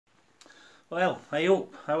Well, hey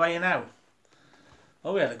up, how are you now?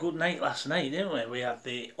 Oh, we had a good night last night, didn't we? We had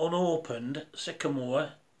the unopened Sycamore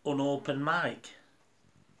unopened mic.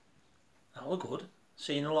 That was good.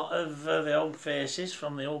 Seen a lot of the old faces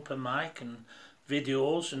from the open mic and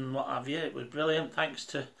videos and what have you. It was brilliant. Thanks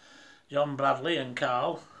to John Bradley and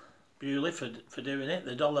Carl Bewley for doing it,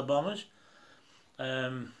 the Dollar Bombers.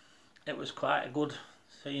 It was quite a good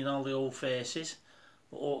seeing all the old faces.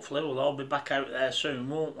 But hopefully we'll all be back out there soon,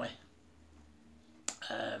 won't we?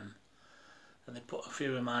 And they put a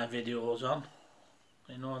few of my videos on,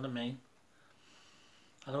 you know what I mean.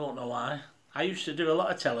 I don't know why. I used to do a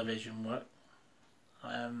lot of television work,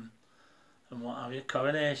 and what have you,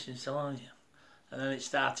 coronations, and then it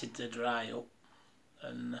started to dry up,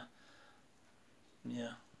 and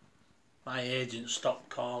yeah, my agent stopped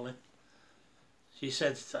calling. She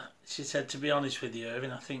said, to be honest with you,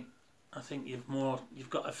 Irving, I think you've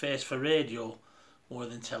got a face for radio more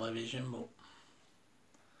than television, but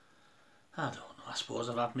I don't know, I suppose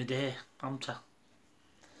I've had my day, haven't I?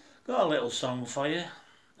 Got a little song for you.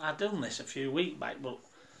 I'd done this a few weeks back, but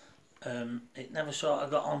it never sort of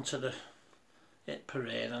got onto the hit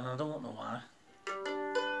parade, and I don't know why.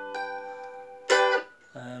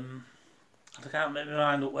 I can't make my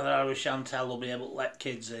mind up whether I or Chantel will be able to let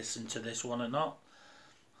kids listen to this one or not.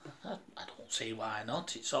 I don't see why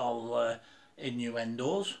not. It's all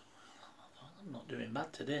innuendos. I'm not doing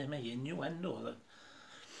bad today, me, innuendo.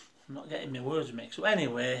 I'm not getting my words mixed up.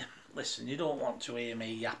 Anyway, listen, you don't want to hear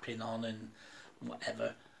me yapping on and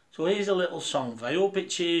whatever. So here's a little song for you. I hope it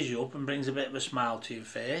cheers you up and brings a bit of a smile to your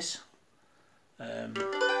face.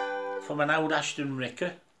 From an old Ashton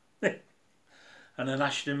Ricker and an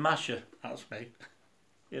Ashton Masher. That's me.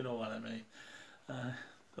 You know what I mean.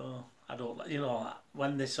 So I don't, you know,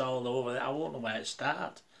 when this all over, I won't know where to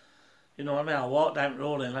start. You know what I mean? I'll walk down the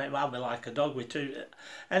road and I'll be like a dog with two.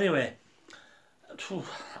 Anyway,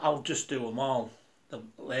 I'll just do them all. The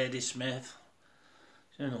Ladysmith,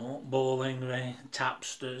 you know, Bowling Green,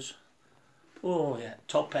 Tapsters. Oh yeah,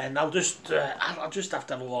 Top End. I'll just have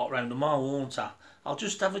to have a walk around them all, won't I? I'll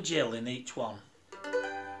just have a jill in each one.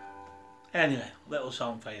 Anyway, little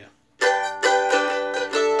song for you.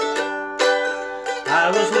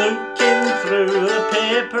 I was looking through the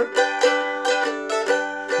paper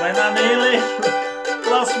when I nearly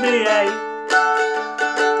lost me eye.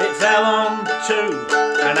 It fell on to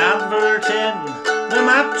an advert in the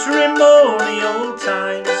Matrimonial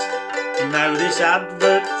Times. Now this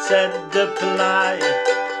advert said apply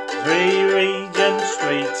 3 Regent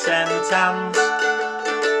Street, St Anne's.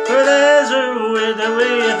 For there's a widow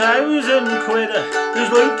with £1,000 who's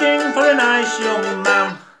looking for a nice young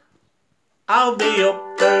man. I'll be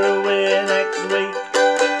up her way next week.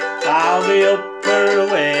 I'll be up her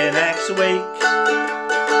way next week.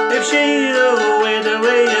 If she's a widow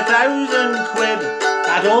with £1,000,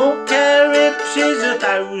 I don't care if she's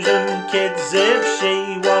 1,000 kids. If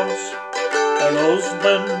she wants her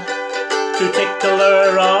husband to tickle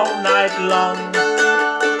her all night long,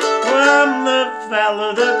 well, I'm the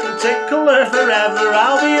fella that can tickle her forever.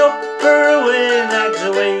 I'll be up her way next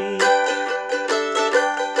week.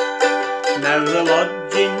 Now the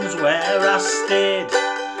lodgings where I stayed,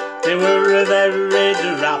 they were a very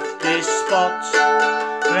drafty spot,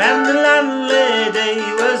 and the landlady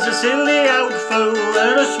was a silly old fool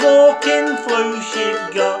and a smoking flu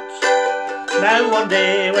she'd got. Now one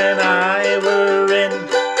day when I were in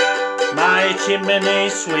my chimney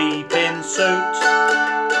sweeping suit,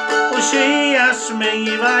 well, she asked me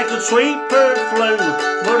if I could sweep her flue,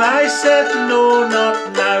 but I said no,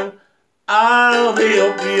 not now. I'll be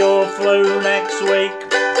up your flue next week.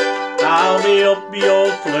 I'll be up your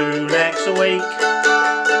flue next week.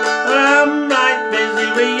 I'm right busy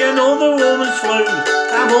with another woman's flue.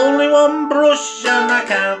 I'm only one brush and I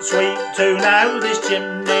can't sweep two. Now this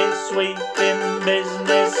chimney sweeping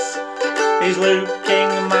business is looking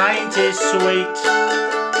mighty sweet.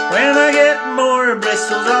 When I get more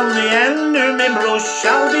bristles on the end of my brush,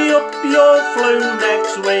 I'll be up your flue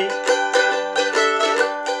next week.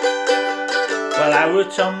 Well, our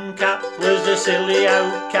tomcat was a silly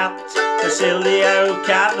old cat, a silly old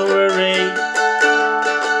cat were he.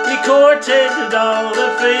 He courted all the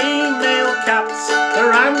female cats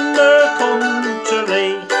around the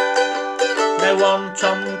country. Now one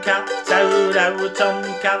tomcat, our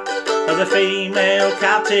tomcat, the female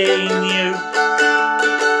cat he knew.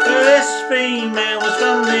 This female was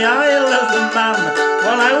from the Isle of Man.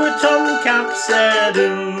 Well, our tomcat said,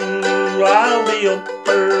 ooh, I'll be up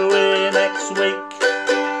her way next week.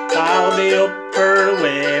 I'll be up her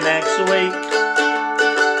way next week.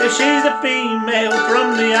 If she's a female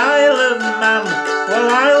from the Isle of Man, well,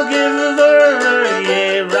 I'll give her a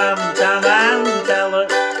year round town.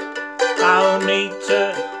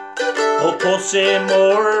 pussy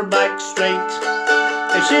more back straight.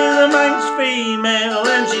 If she's a man's female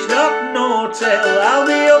and she's got no tail, I'll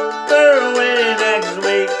be up her way next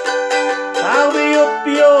week. I'll be up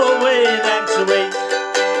your way next week.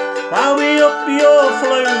 I'll be up your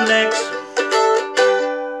flue next.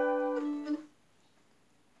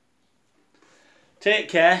 Take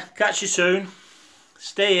care, catch you soon.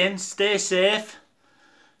 Stay in, stay safe,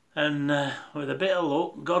 and with a bit of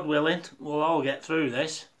luck, God willing, we'll all get through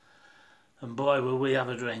this. And boy, will we have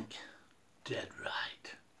a drink. Dead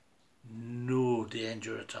right. No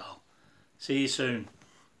danger at all. See you soon.